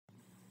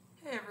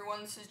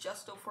everyone, this is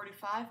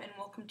Justo45 and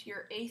welcome to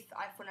your 8th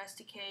iPhone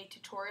SDK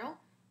tutorial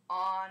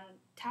on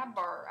tab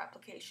bar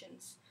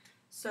applications.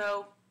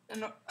 So,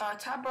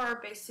 tab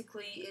bar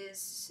basically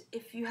is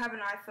if you have an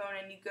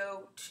iPhone and you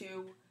go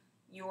to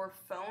your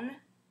phone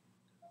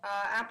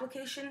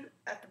application,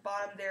 at the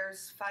bottom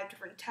there's 5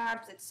 different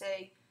tabs that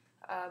say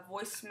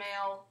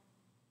voicemail,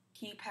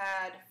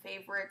 keypad,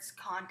 favorites,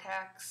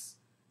 contacts,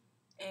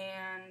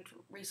 and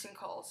recent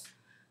calls.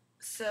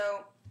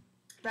 So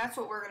that's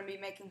what we're going to be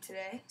making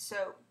today.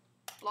 So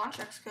launch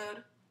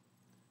Xcode,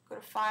 go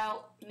to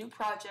File, New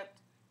Project,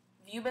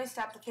 View-Based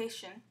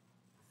Application,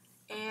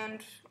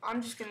 and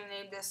I'm just going to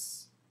name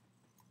this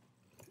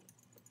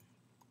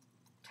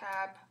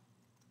Tab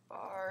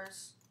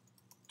Bars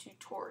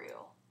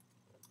Tutorial.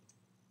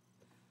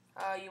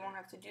 You won't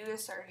have to do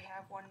this, I already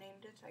have one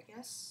named it, I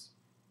guess.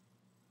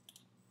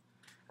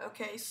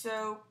 Okay,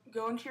 so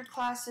go into your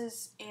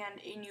classes and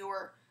in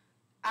your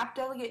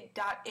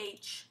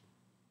appdelegate.h,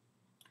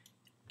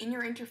 in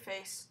your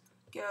interface,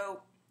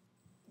 go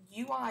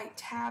UI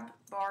tab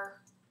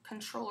bar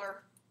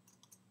controller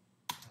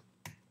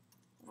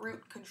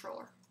root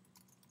controller,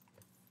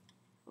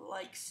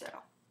 like so.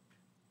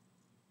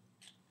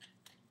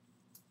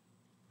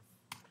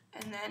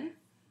 And then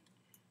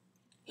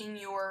in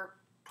your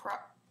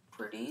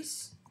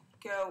properties,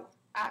 go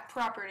at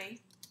property,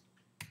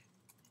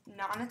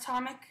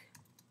 non-atomic,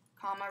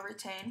 comma,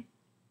 retain,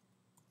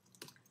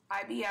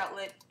 IB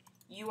outlet,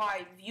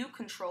 UI view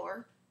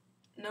controller.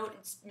 Note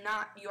it's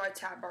not UI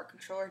tab bar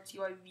controller, it's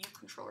UI view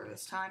controller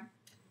this time,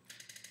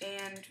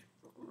 and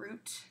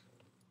root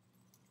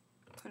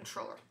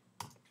controller.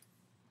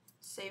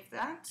 Save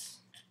that.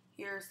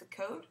 Here's the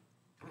code.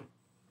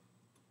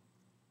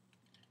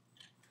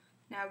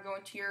 Now go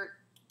into your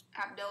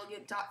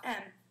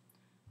appdelegate.m.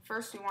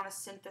 First we want to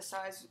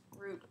synthesize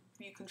root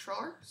view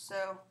controller,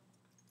 so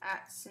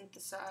at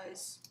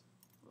synthesize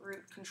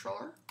root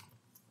controller.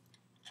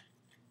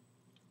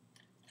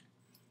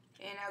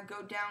 And now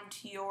go down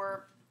to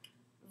your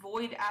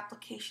void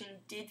application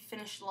did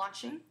finish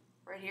launching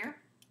right here.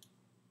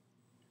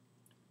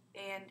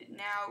 And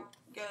now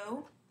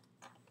go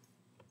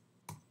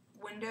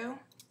window,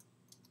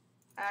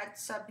 add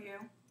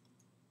subview,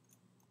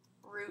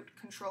 root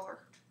controller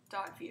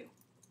dot view,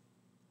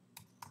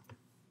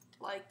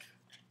 like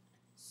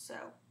so.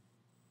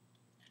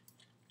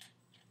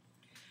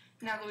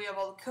 Now that we have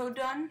all the code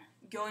done,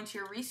 go into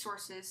your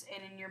resources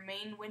and in your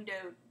main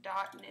window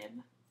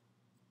 .nib.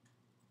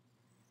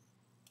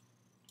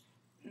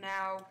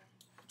 Now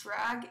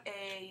drag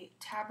a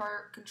tab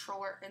bar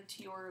controller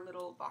into your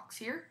little box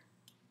here.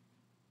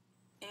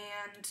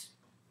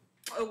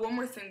 And one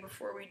more thing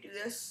before we do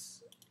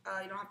this,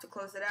 you don't have to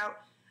close it out.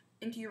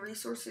 Into your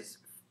resources,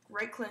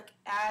 right click,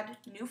 add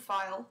new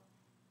file,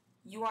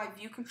 UI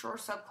view controller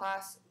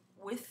subclass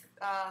with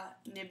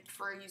nib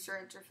for a user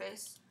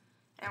interface,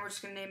 and we're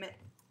just going to name it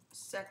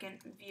second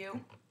view.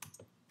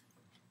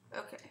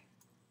 Okay,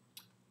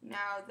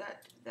 now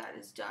that that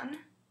is done,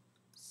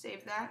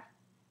 save that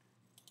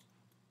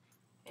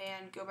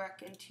and go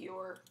back into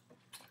your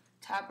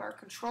tab bar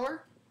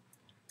controller.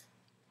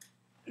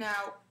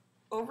 Now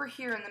over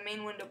here in the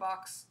main window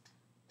box,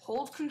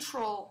 hold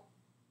control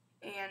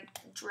and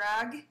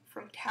drag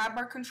from tab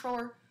bar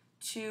controller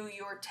to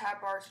your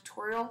tab bar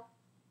tutorial,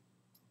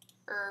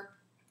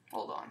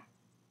 hold on,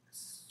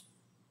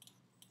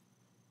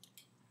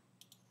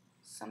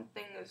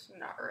 something is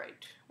not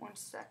right, 1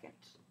 second.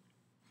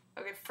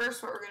 Okay,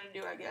 first what we're going to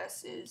do, I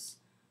guess, is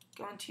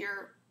go into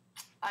your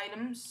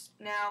items.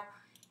 Now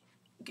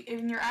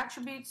in your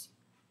attributes,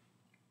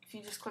 if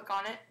you just click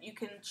on it, you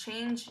can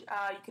change,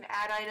 you can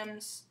add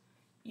items,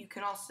 you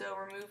can also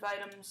remove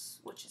items,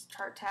 which is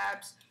chart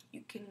tabs. You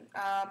can,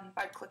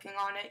 by clicking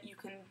on it, you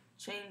can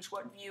change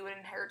what view it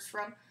inherits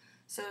from.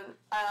 So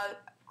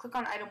click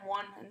on item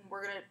 1 and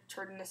we're going to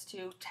turn this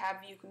to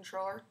tab view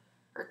controller,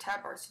 or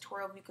tab bar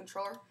tutorial view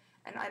controller.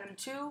 And item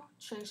 2,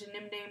 change the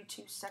nib name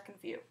to second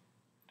view.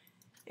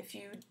 If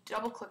you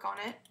double click on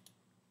it,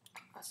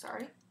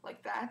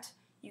 like that,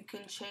 you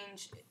can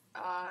change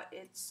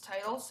its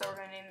title, so we're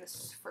going to name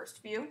this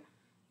first view.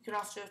 You can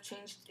also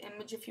change the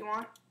image if you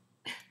want,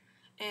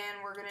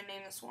 and we're going to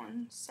name this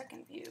one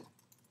second view.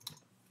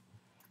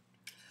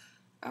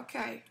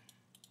 Okay,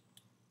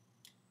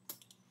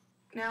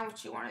 now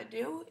what you want to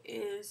do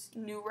is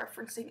new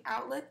referencing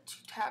outlet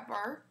to tab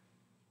bar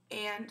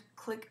and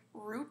click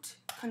root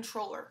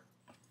controller.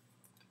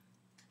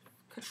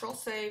 Control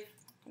save,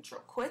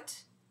 control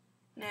quit.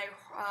 Now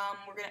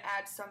we're going to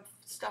add some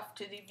stuff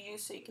to the view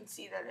so you can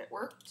see that it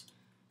worked.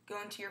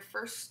 Go into your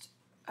first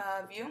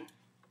view.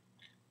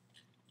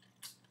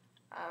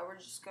 We're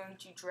just going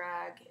to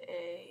drag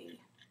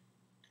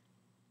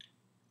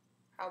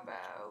how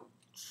about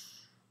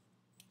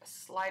a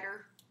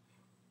slider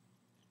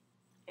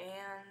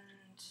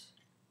and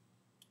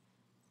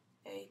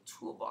a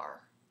toolbar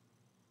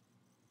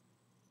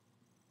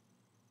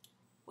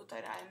with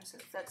that item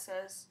that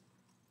says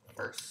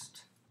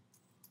first.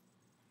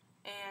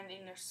 And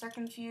in your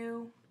second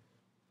view,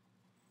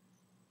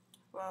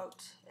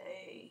 about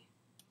a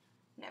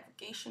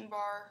navigation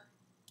bar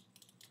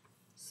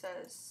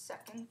says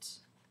second,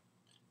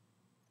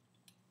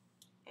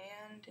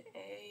 and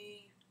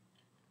a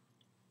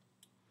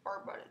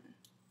bar button.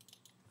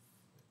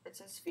 It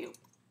says view.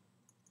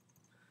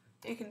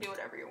 You can do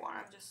whatever you want.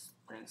 I'm just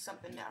putting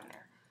something down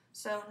there.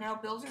 So now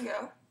build and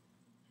go.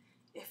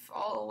 If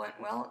all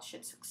went well, it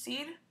should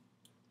succeed.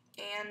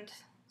 And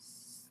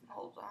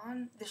hold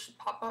on, this should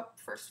pop up.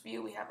 First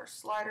view, we have our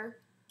slider.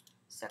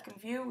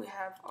 Second view, we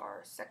have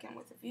our second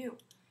with a view.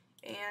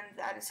 And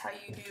that is how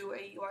you do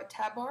a UI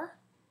tab bar.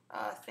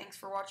 Thanks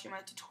for watching my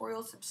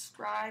tutorial.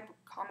 Subscribe,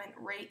 comment,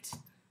 rate.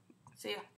 See ya.